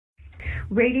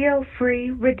Radio Free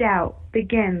Redoubt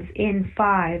begins in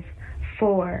 5,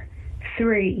 4,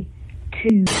 3,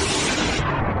 2.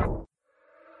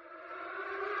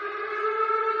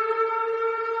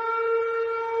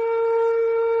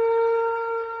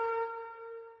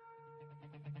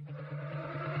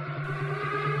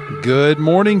 Good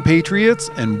morning, Patriots,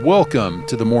 and welcome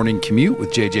to the Morning Commute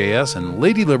with JJS and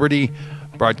Lady Liberty,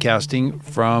 broadcasting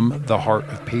from the heart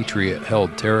of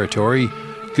Patriot-held territory.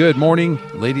 Good morning,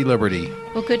 Lady Liberty.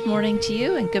 Well, good morning to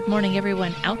you, and good morning,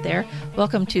 everyone out there.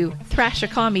 Welcome to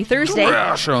Thrash-A-Commie Thursday.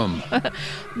 Thrash 'em!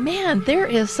 Man, there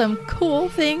is some cool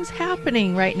things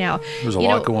happening right now. There's a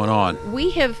lot going on.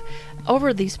 We have,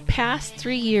 over these past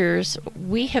 3 years,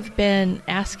 we have been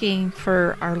asking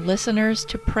for our listeners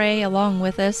to pray along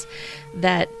with us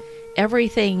that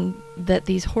everything that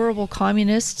these horrible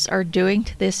communists are doing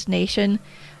to this nation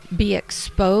be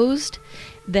exposed,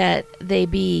 that they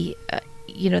be,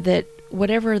 that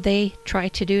whatever they try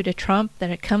to do to Trump, that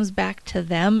it comes back to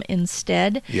them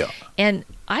instead. Yeah. And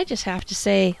I just have to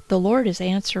say, the Lord is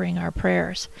answering our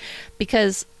prayers,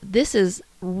 because this is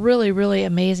really, really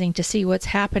amazing to see what's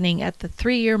happening at the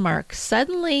 3-year mark.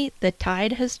 Suddenly, the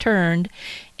tide has turned,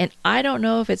 and I don't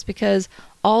know if it's because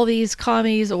all these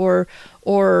commies or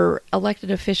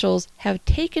elected officials have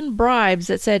taken bribes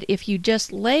that said, if you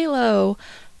just lay low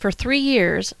for 3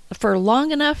 years, for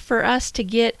long enough for us to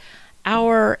get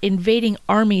our invading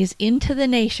armies into the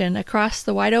nation across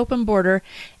the wide open border,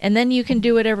 and then you can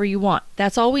do whatever you want.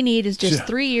 That's all we need is just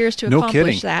 3 years to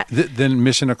accomplish that. Then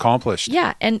mission accomplished.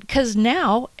 Yeah, and because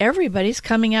now everybody's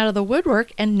coming out of the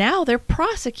woodwork, and now they're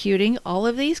prosecuting all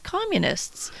of these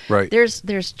communists. Right.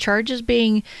 There's charges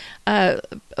being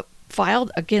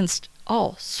filed against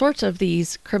all sorts of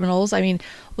these criminals. I mean,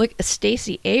 look,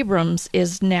 Stacey Abrams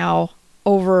is now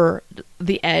over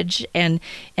the edge and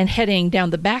heading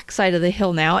down the backside of the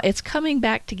hill now. It's coming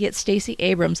back to get Stacey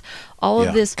Abrams. All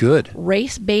of this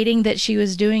race baiting that she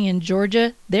was doing in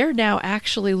Georgia, they're now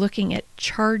actually looking at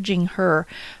charging her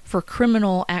for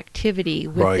criminal activity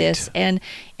with this. And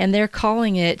they're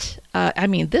calling it,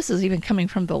 this is even coming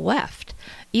from the left.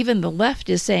 Even the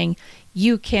left is saying,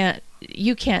 you can't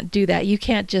do that. You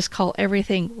can't just call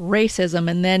everything racism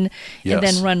and then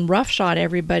run roughshod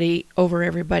everybody over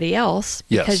everybody else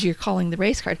because you're calling the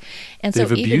race card. And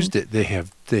they've abused it. They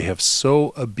have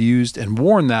so abused and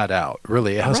worn that out.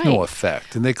 Really, it has no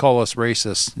effect. And they call us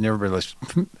racist, and everybody's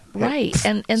right.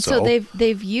 And so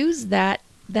they've used that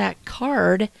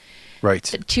card. Right.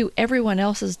 To everyone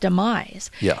else's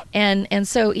demise. Yeah. And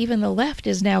so even the left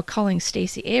is now calling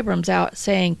Stacey Abrams out,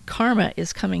 saying karma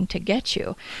is coming to get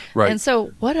you. Right. And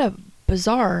so what a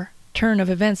bizarre turn of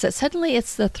events that suddenly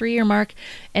it's the 3-year mark,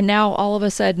 and now all of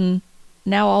a sudden,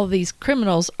 now all of these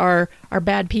criminals are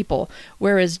bad people,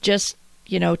 whereas just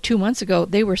 2 months ago,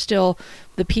 they were still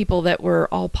the people that were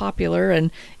all popular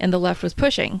and the left was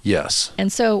pushing. Yes.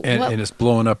 And so... And it's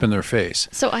blowing up in their face.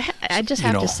 So I just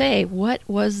have to say, what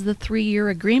was the 3-year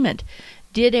agreement?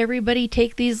 Did everybody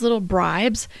take these little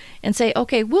bribes and say,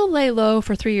 okay, we'll lay low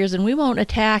for 3 years and we won't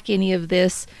attack any of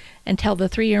this until the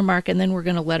 3-year mark, and then we're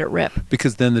going to let it rip?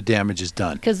 Because then the damage is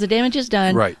done. Because the damage is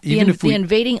done. Right. The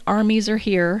invading armies are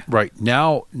here. Right.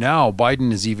 Now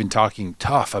Biden is even talking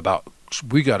tough about,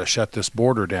 we got to shut this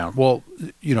border down. Well,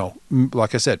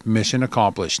 like I said, mission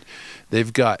accomplished.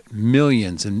 They've got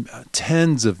millions and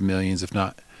tens of millions, if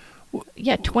not.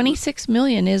 26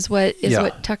 million is what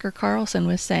Tucker Carlson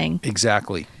was saying.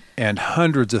 Exactly. And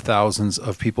hundreds of thousands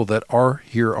of people that are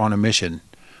here on a mission,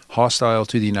 hostile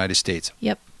to the United States.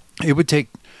 Yep. It would take,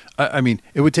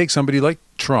 it would take somebody like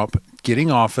Trump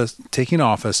taking office,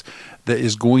 that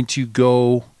is going to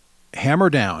go hammer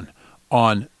down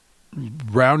on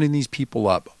rounding these people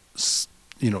up,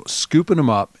 scooping them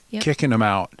up, kicking them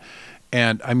out,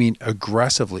 and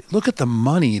aggressively. Look at the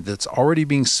money that's already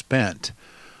being spent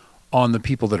on the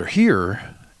people that are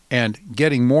here and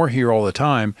getting more here all the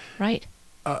time. Right.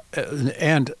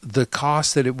 And the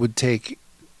cost that it would take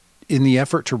in the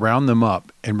effort to round them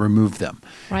up and remove them.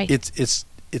 Right.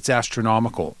 It's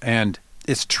astronomical, and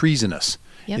it's treasonous.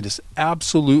 Yep. It is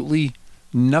absolutely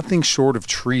nothing short of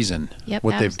treason,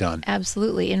 what they've done.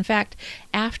 Absolutely. In fact,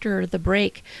 after the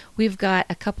break, we've got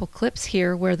a couple clips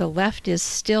here where the left is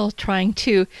still trying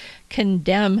to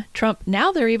condemn Trump.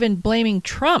 Now they're even blaming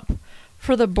Trump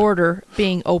for the border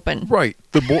being open. Right.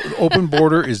 The open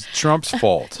border is Trump's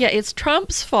fault. Yeah, it's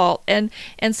Trump's fault. And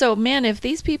so, man, if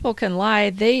these people can lie,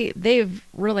 they've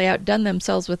really outdone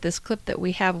themselves with this clip that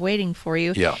we have waiting for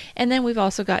you. Yeah. And then we've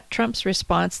also got Trump's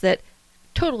response that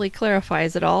totally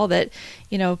clarifies it all, that,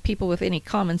 people with any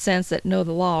common sense that know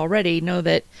the law already know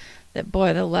that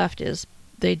boy, the left is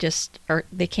they just are,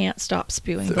 they can't stop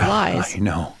spewing the lies.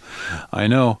 I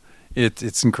know.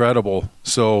 It's incredible.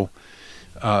 So,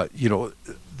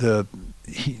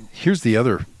 here's the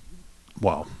other,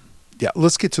 well, yeah,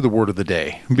 let's get to the word of the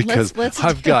day, because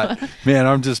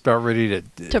I'm just about ready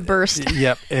to burst.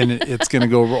 Yep. And it's going to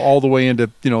go all the way into,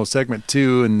 segment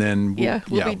 2, and then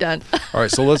we'll be done. All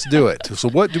right. So let's do it. So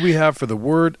what do we have for the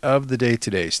word of the day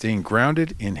today? Staying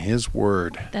grounded in his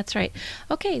word. That's right.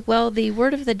 Okay. Well, the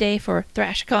word of the day for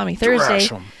Thrash Economy Thursday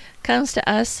comes to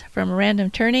us from a random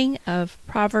turning of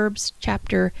Proverbs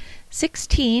chapter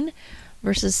 16,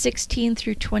 verses 16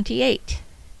 through 28.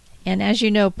 And as you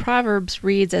know, Proverbs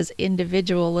reads as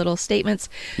individual little statements.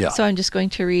 Yeah. So I'm just going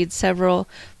to read several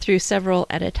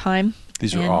at a time.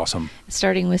 These are awesome.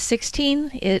 Starting with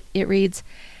 16, it reads,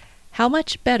 "How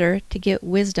much better to get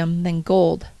wisdom than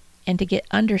gold, and to get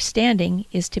understanding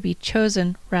is to be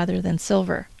chosen rather than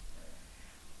silver.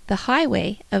 The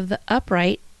highway of the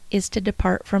upright is to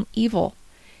depart from evil.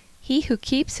 He who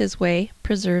keeps his way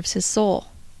preserves his soul.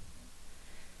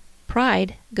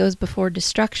 Pride goes before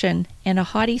destruction, and a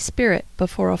haughty spirit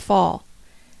before a fall.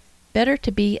 Better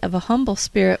to be of a humble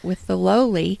spirit with the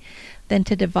lowly than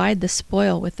to divide the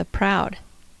spoil with the proud.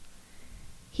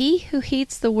 He who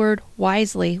heeds the word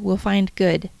wisely will find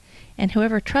good, and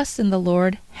whoever trusts in the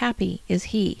Lord, happy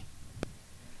is he.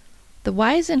 The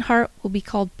wise in heart will be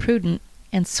called prudent,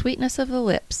 and sweetness of the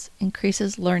lips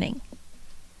increases learning.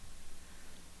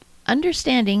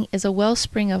 Understanding is a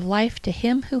wellspring of life to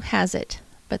him who has it,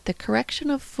 but the correction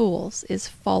of fools is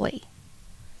folly.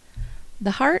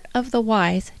 The heart of the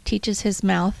wise teaches his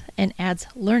mouth and adds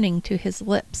learning to his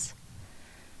lips.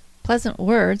 Pleasant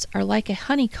words are like a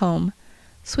honeycomb,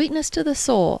 sweetness to the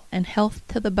soul and health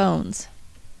to the bones.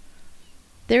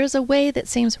 There is a way that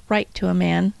seems right to a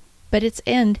man, but its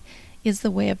end is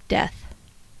the way of death.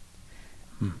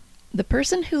 The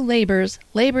person who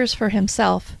labors for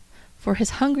himself, for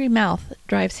his hungry mouth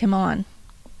drives him on.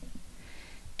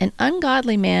 An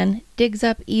ungodly man digs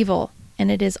up evil,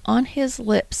 and it is on his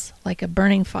lips like a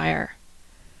burning fire.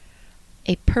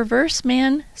 A perverse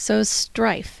man sows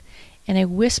strife, and a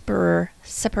whisperer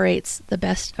separates the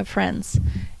best of friends.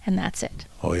 And that's it.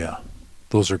 Oh, yeah.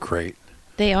 Those are great.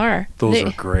 They are. Those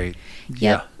are great. Yep.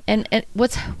 Yeah. And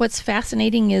what's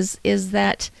fascinating is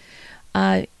that,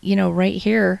 right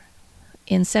here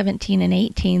in 17 and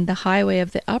 18, the highway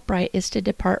of the upright is to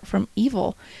depart from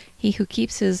evil. He who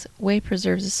keeps his way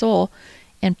preserves his soul,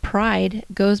 and pride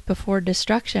goes before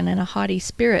destruction, and a haughty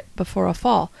spirit before a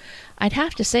fall. I'd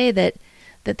have to say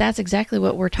that's exactly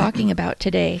what we're talking about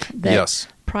today. That yes.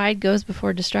 Pride goes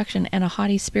before destruction, and a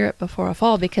haughty spirit before a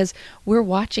fall, because we're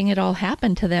watching it all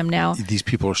happen to them now. These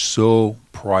people are so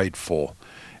prideful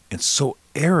and so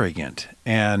arrogant,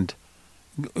 and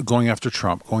going after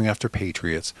Trump, going after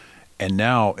patriots. And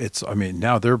now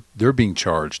now they're being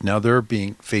charged. Now they're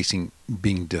being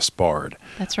disbarred.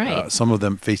 That's right. Some of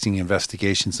them facing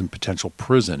investigations and potential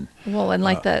prison. Well, and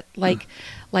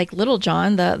like Little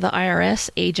John, the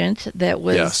IRS agent that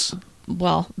was, yes.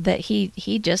 Well, that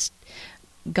he just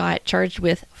got charged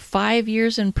with 5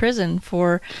 years in prison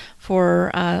for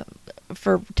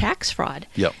tax fraud.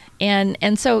 Yep.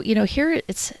 And so here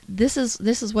this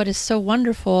is what is so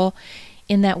wonderful,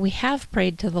 in that we have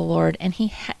prayed to the Lord, and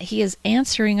He is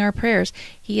answering our prayers.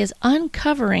 He is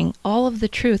uncovering all of the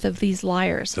truth of these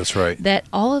liars. That's right. That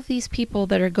all of these people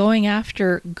that are going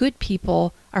after good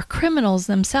people are criminals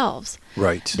themselves.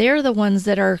 Right. They're the ones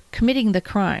that are committing the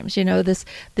crimes.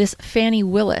 This Fannie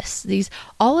Willis,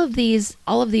 all of these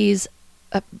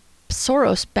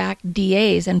Soros-backed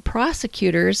DAs and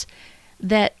prosecutors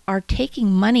that are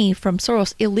taking money from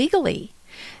Soros illegally.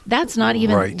 That's not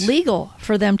even legal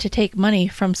for them to take money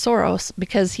from Soros,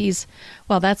 because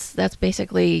that's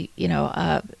basically,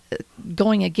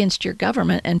 going against your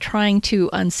government and trying to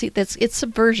unseat. It's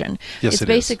subversion. Yes, it's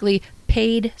basically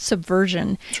paid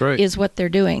subversion. That's right. Is what they're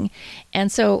doing.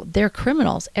 And so they're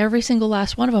criminals, every single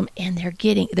last one of them, and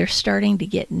they're starting to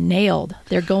get nailed.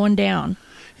 They're going down.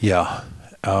 Yeah.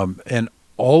 And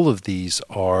all of these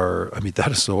are,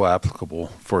 that is so applicable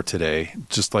for today,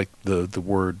 just like the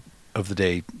word of the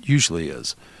day usually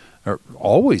is, or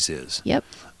always is. Yep.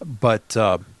 But,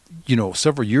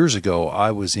 several years ago,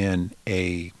 I was in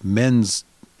a men's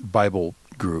Bible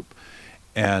group,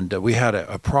 and we had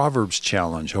a Proverbs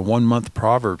challenge, a 1-month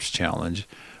Proverbs challenge,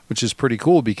 which is pretty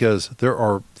cool because there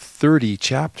are 30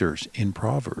 chapters in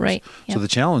Proverbs. Right. Yep. So the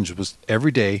challenge was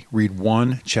every day read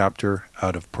one chapter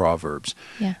out of Proverbs.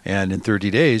 Yeah. And in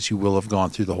 30 days, you will have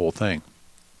gone through the whole thing.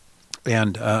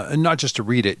 And not just to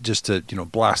read it, just to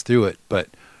blast through it, but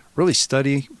really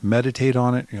study, meditate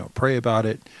on it, pray about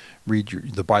it, read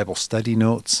the Bible study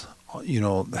notes,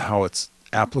 how it's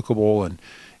applicable, and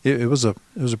it was a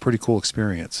pretty cool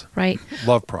experience. Right.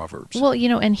 Love Proverbs. Well,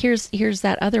 and here's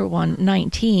that other one.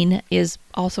 19 is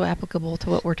also applicable to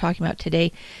what we're talking about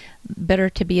today. Better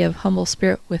to be of humble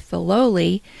spirit with the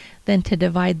lowly than to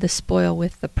divide the spoil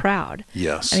with the proud.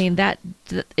 Yes. I mean,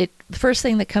 the first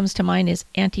thing that comes to mind is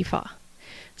Antifa.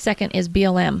 Second is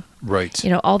BLM. Right.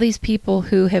 All these people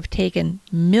who have taken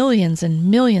millions and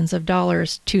millions of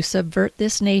dollars to subvert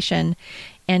this nation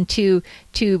and to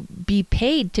be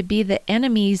paid to be the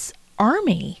enemy's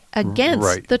army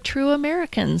against the true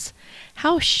Americans.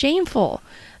 How shameful.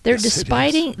 They're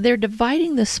they're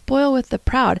dividing the spoil with the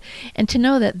proud. And to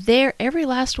know that every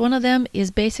last one of them is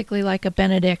basically like a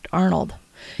Benedict Arnold.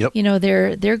 Yep.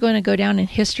 They're going to go down in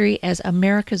history as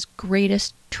America's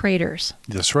greatest traitors.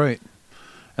 That's right.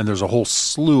 And there's a whole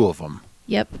slew of them.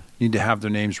 Yep. You need to have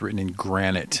their names written in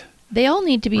granite. They all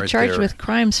need to be charged there with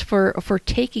crimes for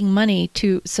taking money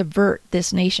to subvert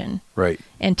this nation. Right.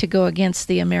 And to go against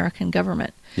the American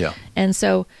government. Yeah. And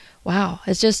so, wow,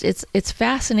 it's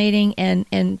fascinating,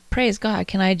 and praise God.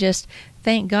 Can I just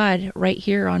thank God right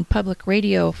here on public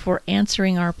radio for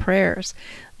answering our prayers,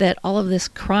 that all of this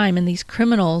crime and these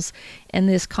criminals and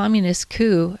this communist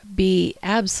coup be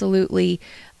absolutely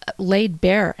laid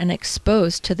bare and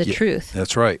exposed to the truth.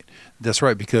 That's right. That's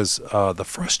right, because the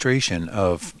frustration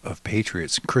of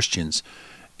patriots, Christians,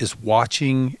 is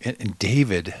watching, and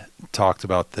David talked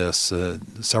about this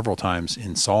several times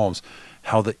in Psalms,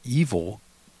 how the evil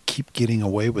keep getting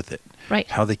away with it. Right.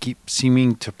 How they keep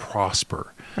seeming to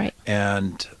prosper. Right.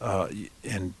 And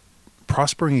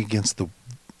prospering against the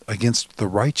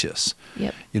righteous.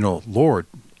 Yep. Lord,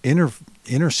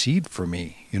 intercede for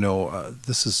me.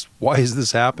 Why is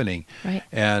this happening? Right.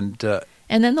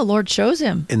 And then the Lord shows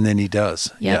him. And then he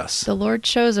does. Yep. Yes. The Lord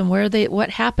shows him what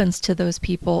happens to those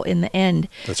people in the end.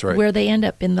 That's right. Where they end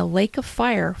up in the lake of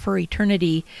fire for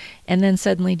eternity. And then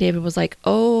suddenly David was like,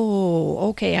 "Oh,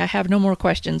 okay, I have no more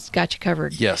questions. Got you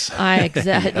covered." Yes. Yes.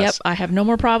 Yep, I have no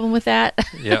more problem with that.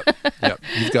 Yep.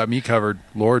 You've got me covered.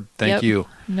 Lord, thank you.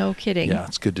 No kidding. Yeah,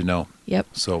 it's good to know. Yep.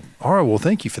 So, all right, well,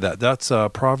 thank you for that. That's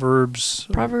Proverbs.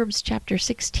 Proverbs chapter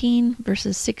 16,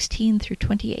 verses 16 through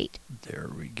 28. There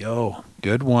we go.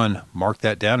 Good one. Mark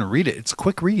that down and read it. It's a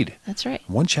quick read. That's right.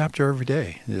 One chapter every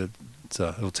day.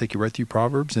 It'll take you right through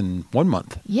Proverbs in 1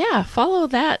 month. Yeah, follow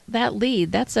that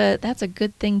lead. That's a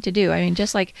good thing to do. I mean,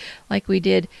 just like we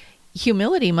did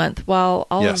Humility Month while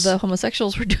all of the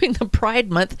homosexuals were doing the Pride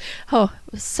Month. Oh,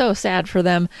 it was so sad for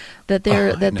them that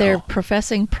they're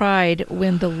professing pride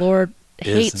when the Lord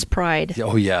hates pride.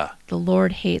 Oh yeah. The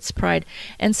Lord hates pride.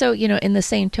 And so, in the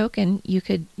same token, you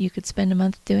could spend a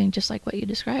month doing just like what you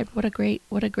described. What a great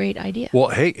idea. Well,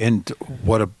 hey, and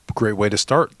what a great way to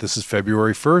start. This is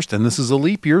February 1st, and this is a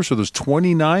leap year, so there's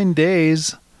 29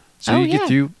 days. So you get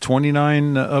through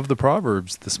 29 of the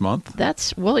Proverbs this month.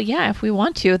 If we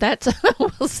want to. That's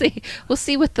we'll see. We'll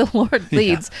see what the Lord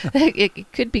leads. Yeah.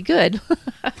 It could be good.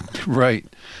 Right.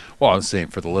 Well, I was saying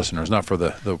for the listeners, not for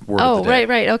the word of the day.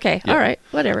 Right. Okay. Yeah. All right.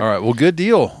 Whatever. All right. Well, good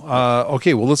deal.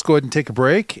 Okay. Well, let's go ahead and take a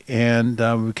break. And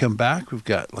when we come back, we've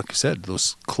got, like I said,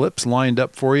 those clips lined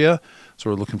up for you. So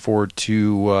we're looking forward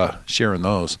to sharing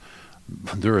those.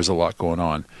 There is a lot going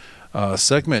on.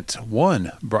 Segment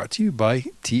 1 brought to you by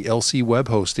TLC Web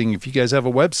Hosting. If you guys have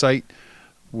a website,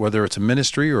 whether it's a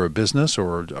ministry or a business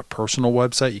or a personal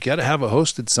website, you got to have it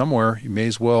hosted somewhere. You may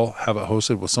as well have it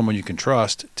hosted with someone you can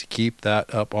trust to keep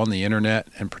that up on the internet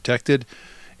and protected.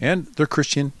 And they're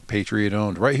Christian, Patriot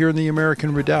owned, right here in the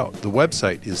American Redoubt. The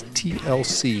website is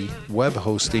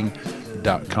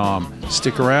tlcwebhosting.com.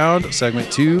 Stick around.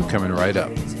 Segment 2 coming right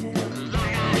up.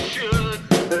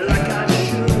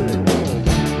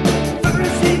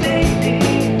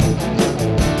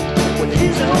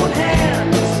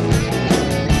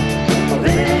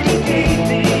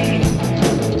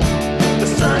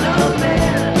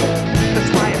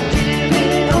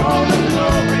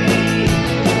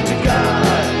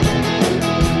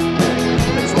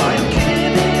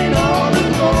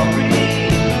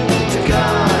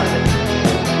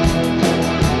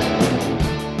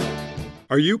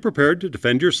 Are you prepared to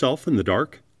defend yourself in the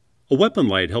dark? A weapon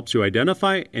light helps you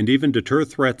identify and even deter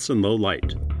threats in low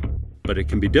light. But it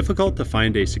can be difficult to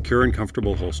find a secure and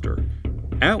comfortable holster.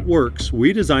 At Works,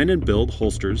 we design and build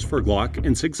holsters for Glock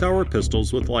and Sig Sauer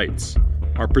pistols with lights.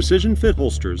 Our precision fit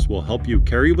holsters will help you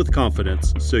carry with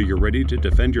confidence so you're ready to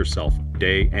defend yourself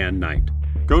day and night.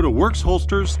 Go to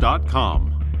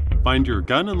worksholsters.com. Find your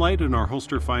gun and light in our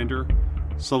holster finder,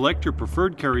 select your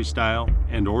preferred carry style,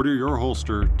 and order your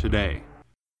holster today.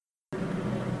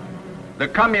 The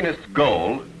communist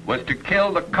goal was to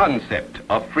kill the concept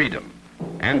of freedom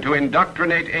and to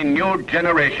indoctrinate a new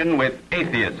generation with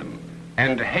atheism,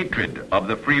 and hatred of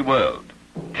the free world.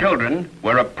 Children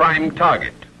were a prime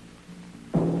target.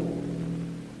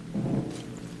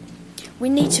 We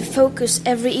need to focus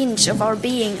every inch of our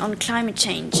being on climate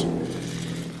change.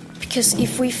 Because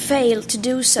if we fail to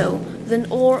do so, then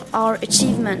all our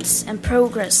achievements and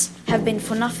progress have been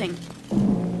for nothing.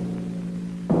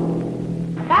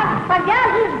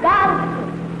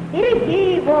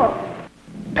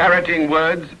 Parroting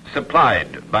words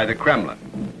supplied by the Kremlin.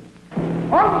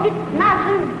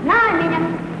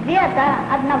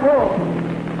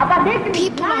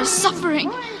 People are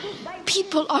suffering.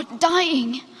 People are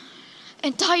dying.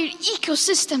 Entire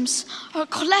ecosystems are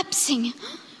collapsing.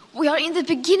 We are in the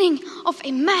beginning of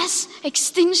a mass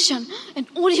extinction, and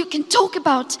all you can talk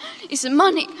about is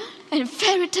money and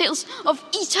fairy tales of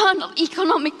eternal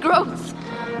economic growth.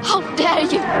 How dare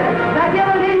you!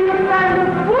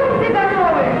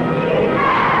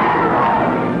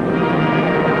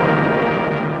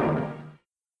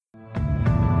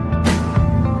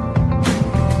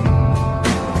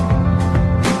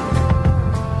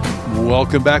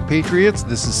 Welcome back, Patriots.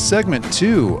 This is segment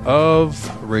 2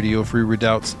 of Radio Free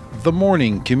Redoubt's The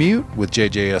Morning Commute with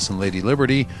JJS and Lady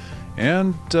Liberty.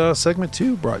 And segment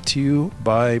 2 brought to you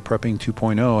by Prepping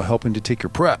 2.0, helping to take your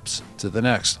preps to the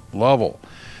next level.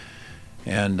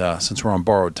 And since we're on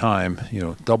borrowed time,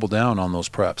 double down on those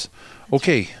preps.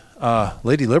 Okay,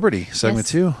 Lady Liberty, segment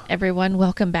 2. Everyone,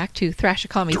 welcome back to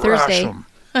Thrashocomy Thursday.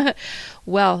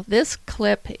 Well, this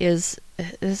clip is...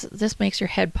 This makes your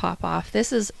head pop off.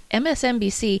 This is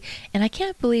MSNBC, and I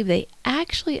can't believe they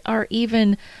actually are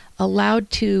even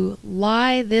allowed to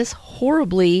lie this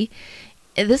horribly.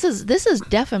 This is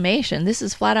defamation. This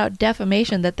is flat out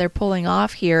defamation that they're pulling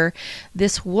off here.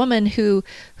 This woman who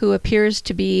appears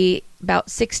to be about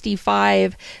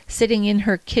 65, sitting in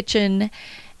her kitchen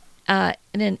in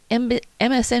an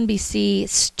MSNBC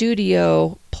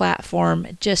studio platform,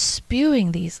 just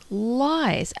spewing these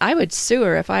lies. I would sue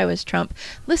her if I was Trump.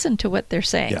 Listen to what they're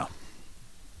saying. Yeah.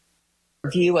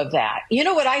 View of that. You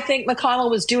know what I think McConnell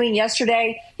was doing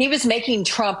yesterday? He was making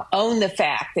Trump own the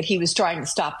fact that he was trying to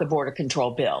stop the border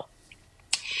control bill.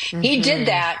 Mm-hmm. He did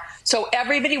that so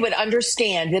everybody would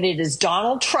understand that it is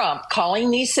Donald Trump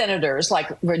calling these senators, like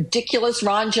ridiculous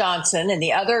Ron Johnson and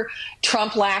the other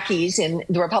Trump lackeys in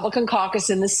the Republican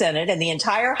caucus in the Senate and the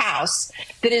entire House,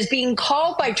 that is being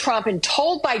called by Trump and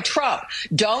told by Trump,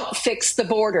 don't fix the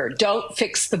border, don't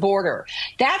fix the border.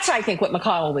 That's, I think, what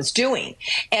McConnell was doing.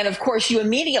 And of course, you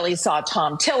immediately saw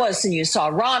Tom Tillis and you saw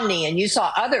Romney and you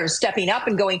saw others stepping up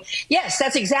and going, yes,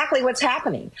 that's exactly what's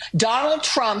happening. Donald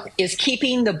Trump is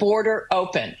keeping the border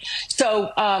open.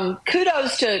 So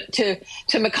kudos to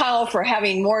McConnell for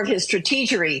having more of his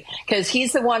strategery, because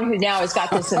he's the one who now has got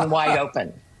this in wide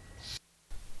open.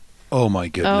 Oh, my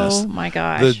goodness. Oh, my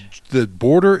gosh. The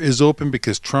border is open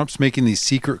because Trump's making these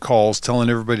secret calls telling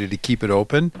everybody to keep it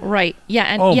open? Right. Yeah.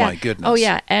 And my goodness. Oh,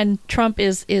 yeah. And Trump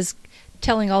is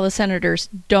telling all the senators,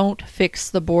 don't fix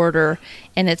the border.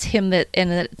 And it's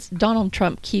it's Donald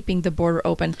Trump keeping the border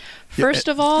open. First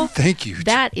of all, thank you.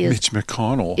 That is Mitch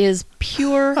McConnell. Is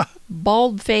pure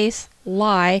bald-faced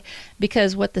lie,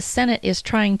 because what the Senate is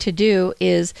trying to do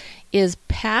is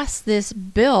pass this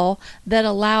bill that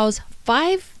allows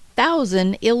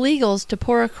 5,000 illegals to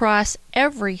pour across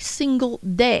every single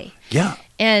day. Yeah.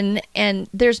 And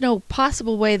there's no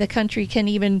possible way the country can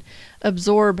even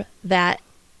absorb that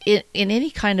in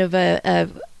any kind of a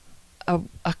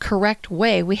correct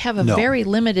way. We have a very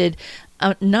limited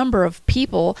number of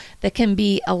people that can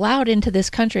be allowed into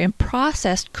this country and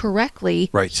processed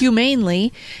correctly, right,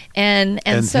 humanely, and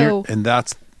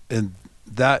that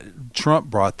Trump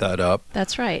brought that up.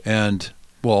 That's right. And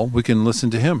well, we can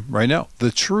listen to him right now. The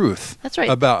truth. That's right.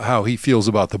 About how he feels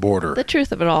about the border. The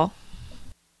truth of it all.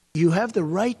 You have the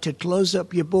right to close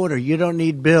up your border. You don't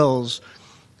need bills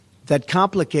that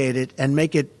complicate it and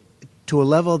make it to a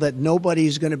level that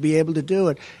nobody's going to be able to do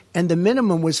it. And the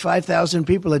minimum was 5,000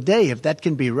 people a day, if that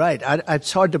can be right.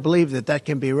 It's hard to believe that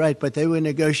can be right, but they were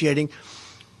negotiating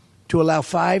to allow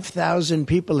 5,000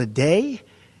 people a day.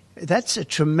 That's a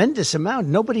tremendous amount.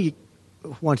 Nobody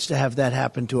wants to have that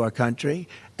happen to our country,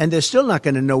 and they're still not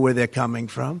going to know where they're coming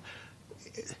from.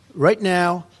 Right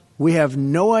now, we have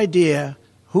no idea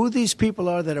who these people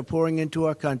are that are pouring into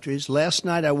our countries. Last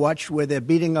night, I watched where they're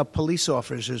beating up police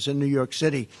officers in New York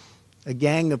City, a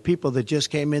gang of people that just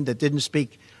came in that didn't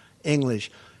speak English.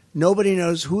 Nobody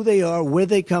knows who they are, where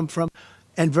they come from.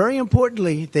 And very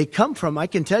importantly, they come from, I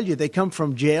can tell you, they come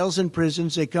from jails and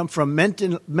prisons. They come from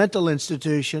mental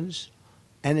institutions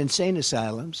and insane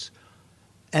asylums.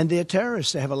 And they're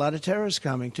terrorists. They have a lot of terrorists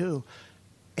coming, too.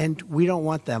 And we don't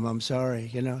want them, I'm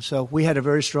sorry, So we had a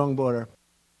very strong border.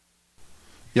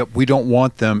 Yep, we don't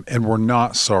want them, and we're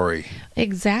not sorry.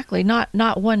 Exactly.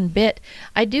 Not one bit.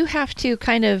 I do have to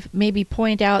kind of maybe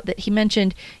point out that he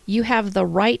mentioned you have the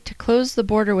right to close the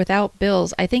border without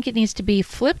bills. I think it needs to be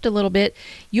flipped a little bit.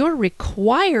 You're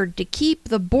required to keep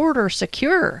the border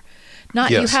secure. Not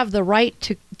Yes. you have the right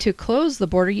to close the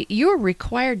border. You're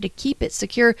required to keep it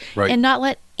secure and not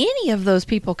let any of those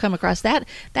people come across that.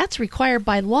 That's required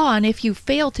by law. And if you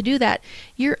fail to do that,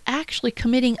 you're actually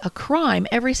committing a crime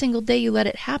every single day you let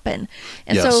it happen.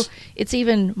 And so it's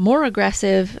even more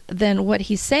aggressive than what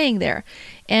he's saying there.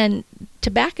 And to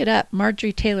back it up,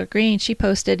 Marjorie Taylor Greene, she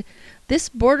posted, "This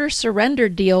border surrender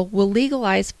deal will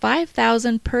legalize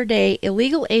 5,000 per day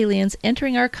illegal aliens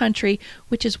entering our country,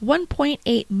 which is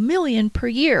 1.8 million per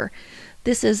year.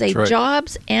 This is a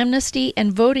jobs, amnesty,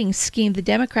 and voting scheme the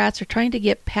Democrats are trying to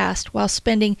get passed while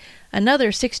spending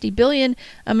another $60 billion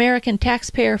American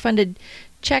taxpayer-funded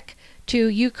check to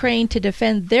Ukraine to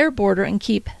defend their border and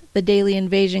keep the daily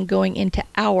invasion going into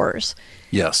ours."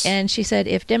 Yes. And she said,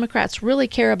 if Democrats really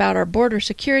care about our border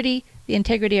security, the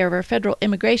integrity of our federal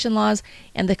immigration laws,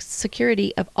 and the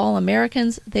security of all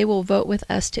Americans, they will vote with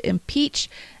us to impeach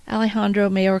Alejandro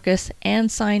Mayorkas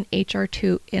and sign H.R.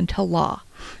 2 into law.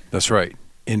 That's right.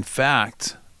 In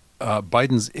fact,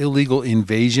 Biden's illegal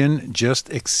invasion just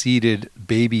exceeded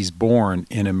babies born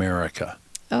in America.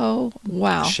 Oh,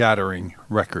 wow. Shattering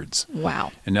records.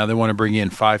 Wow. And now they want to bring in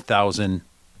 5,000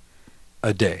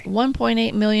 a day.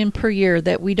 1.8 million per year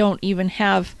that we don't even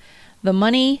have the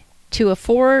money to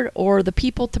afford or the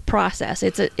people to process.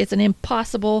 It's an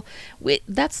impossible.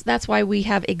 That's why we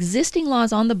have existing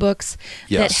laws on the books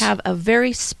that have a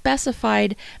very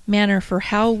specified manner for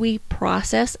how we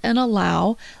process and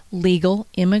allow legal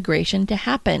immigration to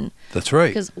happen. That's right.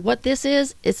 Because what this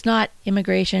is, it's not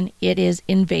immigration, it is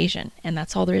invasion, and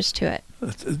that's all there is to it.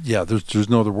 Yeah, there's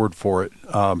no other word for it.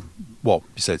 Well,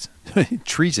 besides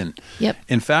treason. Yep.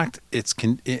 In fact, it's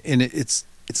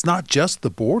not just the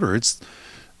border. It's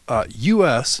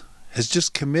U.S. has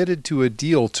just committed to a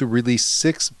deal to release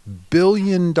 $6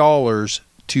 billion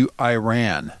to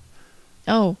Iran.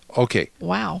 Oh. Okay.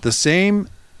 Wow. The same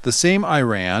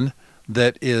Iran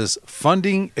that is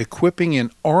funding, equipping,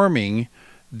 and arming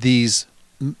these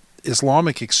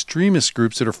Islamic extremist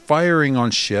groups that are firing on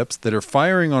ships, that are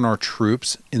firing on our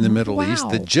troops in the Middle East,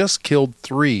 that just killed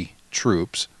 3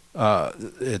 troops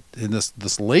in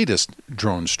this latest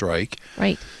drone strike.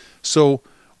 Right. So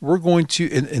we're going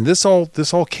to, and this all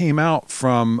came out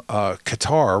from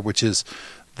Qatar, which is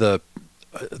their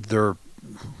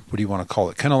what do you want to call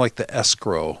it? Kind of like the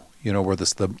escrow, where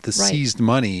the seized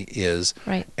money is.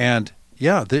 Right. And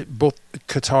yeah, both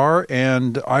Qatar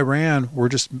and Iran were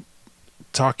just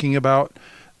talking about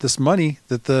this money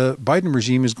that the Biden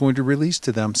regime is going to release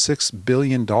to them, $6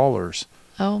 billion.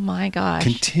 Oh my gosh.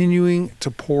 Continuing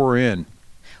to pour in.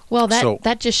 Well,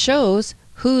 that just shows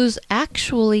who's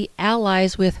actually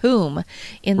allies with whom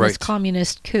in this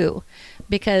communist coup.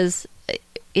 Because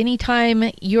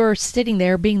anytime you're sitting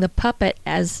there being the puppet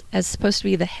as supposed to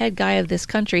be the head guy of this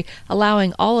country,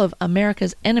 allowing all of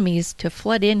America's enemies to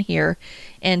flood in here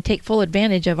and take full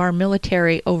advantage of our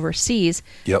military overseas,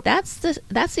 that's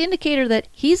the indicator that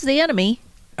he's the enemy.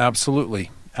 Absolutely.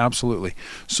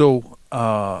 So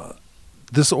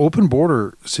this open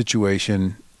border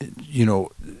situation,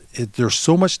 there's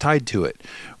so much tied to it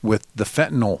with the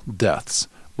fentanyl deaths,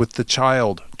 with the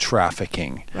child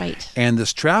trafficking. Right. And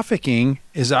this trafficking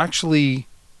is actually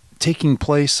taking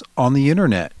place on the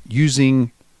internet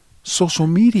using social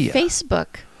media.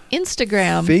 Facebook,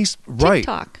 Instagram,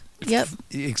 TikTok. Yep.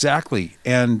 Exactly.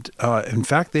 And in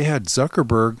fact, they had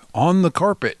Zuckerberg on the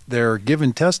carpet there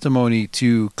giving testimony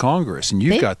to Congress. And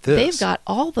you've got this. They've got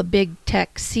all the big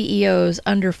tech CEOs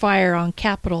under fire on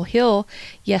Capitol Hill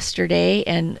yesterday,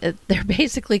 and they're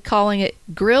basically calling it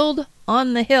grilled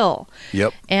on the Hill.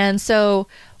 Yep. And so,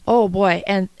 oh boy,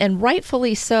 and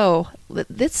rightfully so.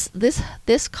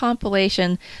 This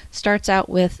compilation starts out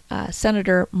with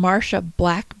Senator Marsha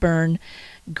Blackburn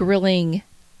grilling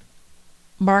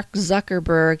Mark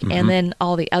Zuckerberg, and then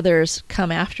all the others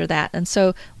come after that. And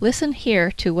so listen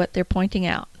here to what they're pointing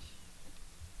out.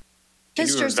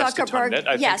 Mr.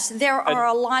 Zuckerberg, yes, there are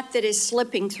a lot that is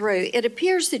slipping through. It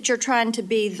appears that you're trying to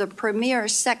be the premier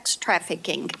sex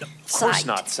trafficking Of course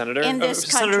not, Senator. in this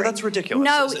country. Senator, that's ridiculous.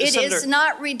 No, Senator, it is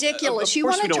not ridiculous. You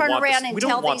want to turn around and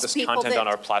tell these people content that, on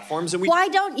our platforms, and why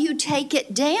don't you take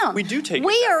it down? We do take it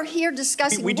We down. are here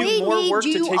discussing. We do need more work to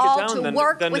you take it all down to than-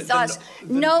 work than- with than- us.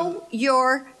 No,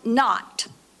 you're not.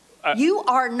 You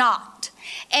are not.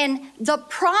 And the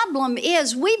problem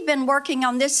is, we've been working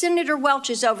on this. Senator Welch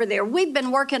is over there. We've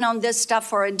been working on this stuff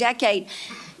for a decade.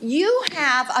 You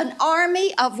have an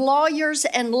army of lawyers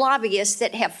and lobbyists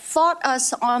that have fought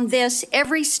us on this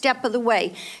every step of the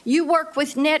way. You work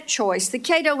with NetChoice, the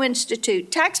Cato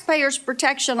Institute, Taxpayers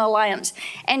Protection Alliance,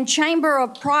 and Chamber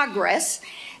of Progress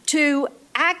to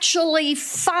actually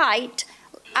fight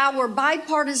our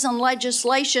bipartisan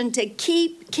legislation to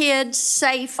keep kids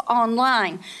safe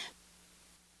online.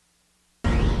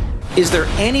 Is there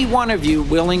any one of you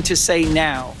willing to say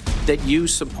now that you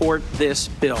support this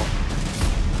bill?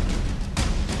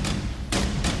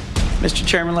 Mr.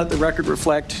 Chairman, let the record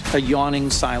reflect a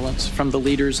yawning silence from the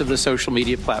leaders of the social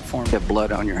media platform. You have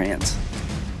blood on your hands.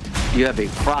 You have a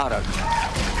product.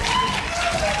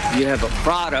 You have a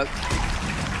product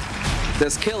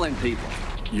that's killing people.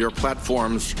 Your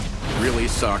platforms really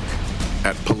suck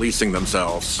at policing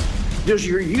themselves. Does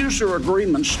your user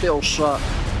agreement still suck?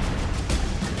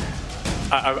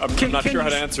 I'm not sure how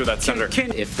to answer that, Senator.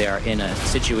 If they're in a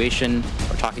situation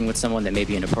or talking with someone that may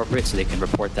be inappropriate, so they can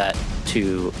report that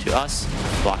to us,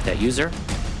 block that user.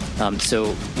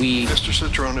 Mr.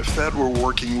 Citron, if that were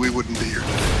working, we wouldn't be here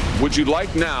today. Would you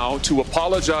like now to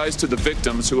apologize to the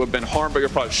victims who have been harmed by your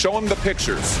product? Show them the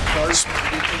pictures.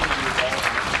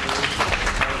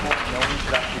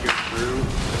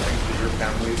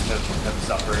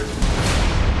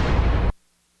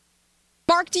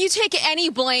 Mark, do you take any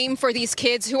blame for these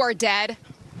kids who are dead?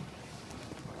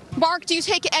 Mark, do you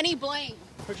take any blame?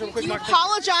 Do you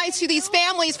apologize to these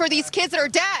families for these kids that are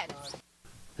dead?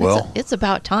 Well, it's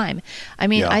about time. I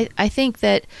mean, yeah. I think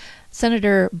that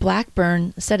Senator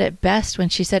Blackburn said it best when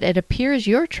she said, "It appears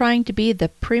you're trying to be the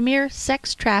premier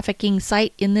sex trafficking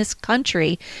site in this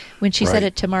country," when she said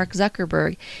it to Mark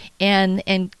Zuckerberg.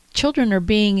 And children are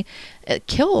being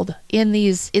killed in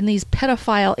these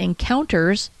pedophile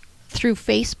encounters through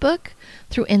Facebook,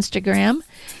 through Instagram,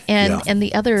 and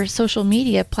the other social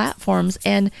media platforms,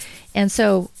 and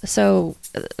so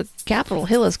Capitol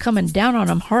Hill is coming down on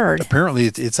them hard. Apparently,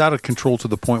 it's out of control to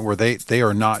the point where they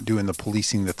are not doing the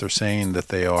policing that they're saying that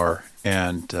they are,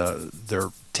 and they're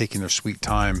taking their sweet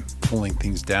time pulling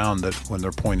things down that when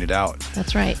they're pointed out.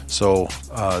 That's right. So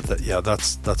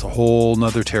that's a whole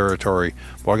nother territory.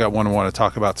 Well, I got one I want to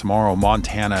talk about tomorrow.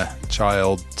 Montana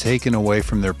child taken away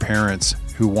from their parents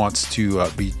who wants to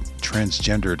be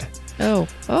transgendered. Oh.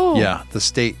 Yeah, the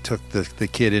state took the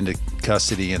kid into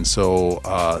custody, and so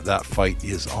that fight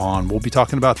is on. We'll be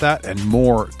talking about that and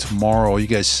more tomorrow. You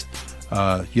guys,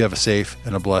 you have a safe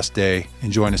and a blessed day,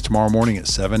 and join us tomorrow morning at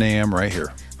 7 a.m. right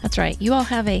here. That's right. You all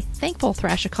have a thankful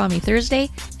Thrashocommie Thursday,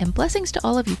 and blessings to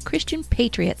all of you Christian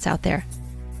patriots out there.